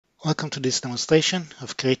Welcome to this demonstration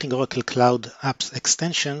of creating Oracle Cloud Apps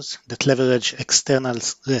extensions that leverage external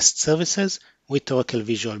REST services with Oracle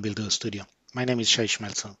Visual Builder Studio. My name is Shai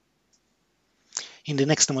Schmelzer. In the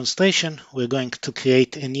next demonstration, we're going to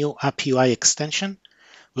create a new App UI extension.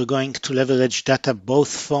 We're going to leverage data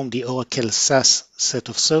both from the Oracle SaaS set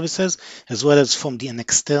of services as well as from an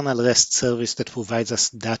external REST service that provides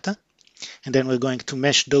us data. And then we're going to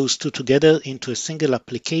mesh those two together into a single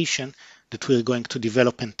application that we're going to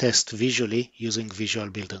develop and test visually using Visual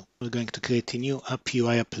Builder. We're going to create a new App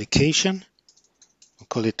UI application. We'll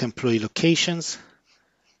call it Employee Locations.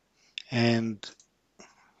 And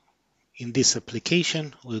in this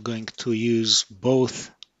application, we're going to use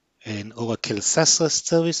both an Oracle SaaS REST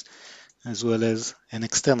service as well as an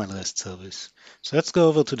external REST service. So let's go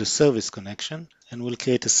over to the service connection, and we'll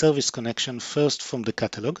create a service connection first from the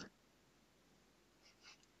catalog.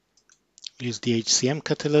 Use the HCM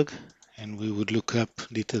catalog, and we would look up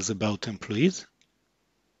details about employees.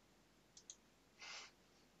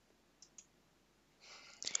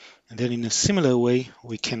 And then in a similar way,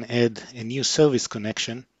 we can add a new service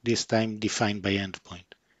connection, this time defined by endpoint.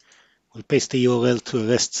 We'll paste the URL to a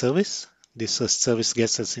REST service. This REST service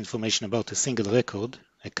gets us information about a single record,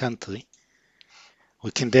 a country.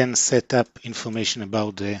 We can then set up information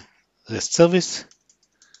about the REST service,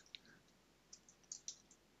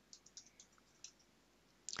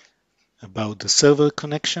 about the server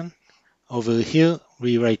connection. Over here,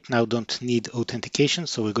 we right now don't need authentication,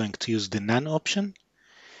 so we're going to use the none option.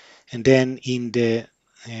 And then in the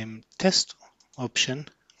test option,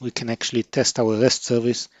 we can actually test our REST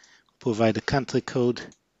service, provide a country code,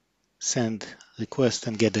 send request,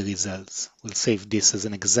 and get the results. We'll save this as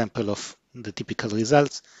an example of the typical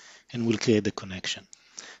results, and we'll create the connection.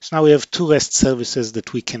 So now we have two REST services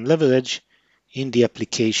that we can leverage in the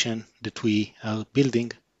application that we are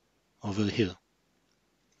building over here.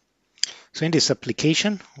 So in this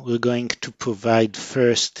application, we're going to provide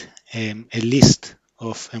first a list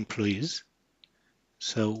of employees.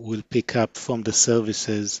 So we'll pick up from the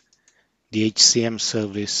services the HCM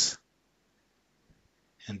service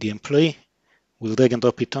and the employee. We'll drag and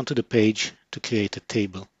drop it onto the page to create a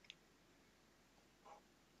table.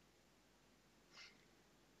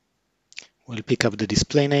 We'll pick up the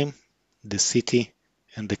display name, the city,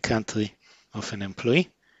 and the country of an employee.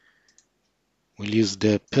 We'll use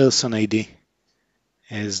the person ID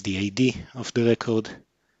as the ID of the record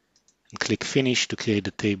and click Finish to create the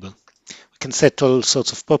table. We can set all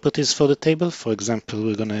sorts of properties for the table. For example,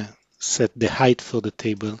 we're going to set the height for the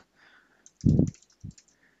table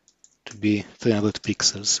to be 300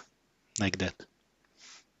 pixels, like that.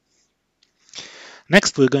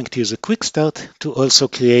 Next, we're going to use a quick start to also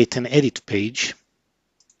create an edit page.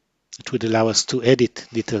 It would allow us to edit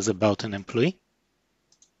details about an employee.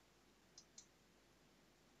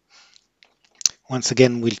 Once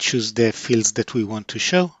again, we'll choose the fields that we want to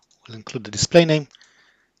show. We'll include the display name,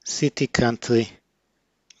 city, country.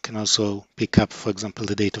 You can also pick up, for example,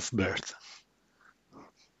 the date of birth.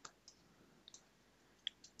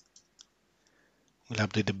 We'll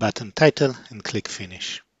update the button title and click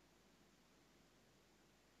Finish.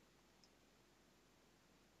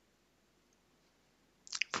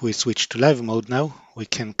 If we switch to live mode now, we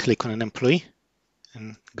can click on an employee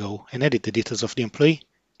and go and edit the details of the employee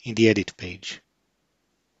in the edit page.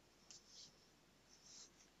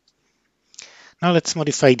 Now let's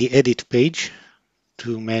modify the edit page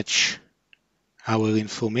to match our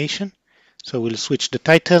information. So we'll switch the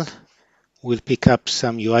title. We'll pick up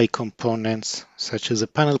some UI components such as a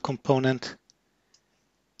panel component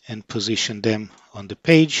and position them on the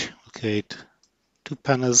page. We'll create two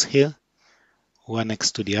panels here, one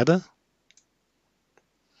next to the other.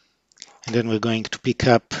 And then we're going to pick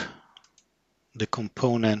up the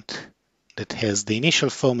component that has the initial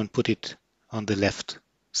form and put it on the left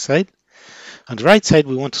side. On the right side,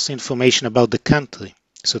 we want to see information about the country.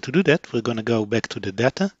 So to do that, we're going to go back to the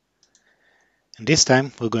data. And this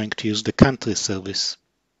time, we're going to use the country service.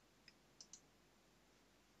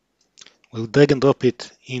 We'll drag and drop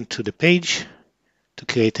it into the page to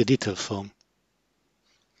create a detail form.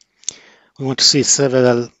 We want to see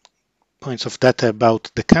several points of data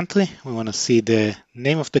about the country. We want to see the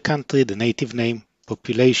name of the country, the native name,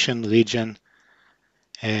 population, region,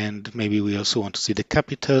 and maybe we also want to see the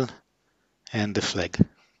capital and the flag.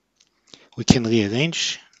 We can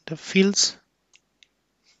rearrange the fields.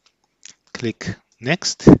 Click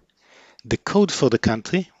Next. The code for the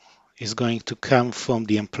country is going to come from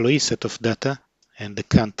the employee set of data and the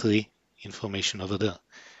country information over there.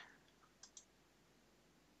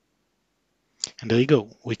 And there you go.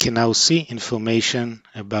 We can now see information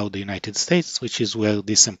about the United States, which is where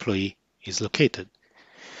this employee is located.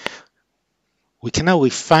 We can now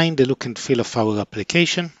refine the look and feel of our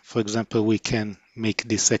application. For example, we can make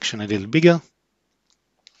this section a little bigger.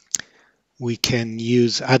 We can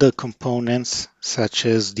use other components such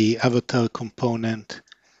as the avatar component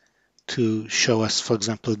to show us, for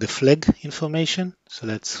example, the flag information. So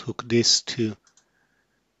let's hook this to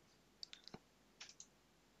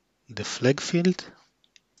the flag field.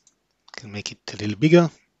 We can make it a little bigger,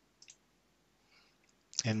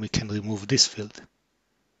 and we can remove this field.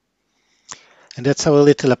 And that's our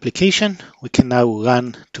little application. We can now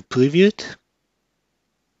run to preview it.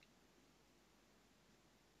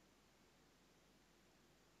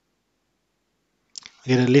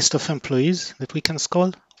 We get a list of employees that we can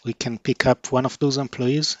scroll. We can pick up one of those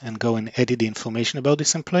employees and go and edit the information about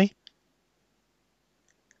this employee.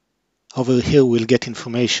 Over here, we'll get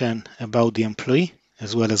information about the employee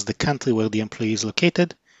as well as the country where the employee is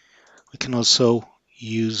located. We can also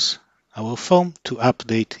use our form to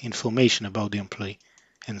update information about the employee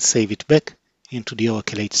and save it back into the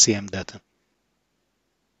Oracle HCM data.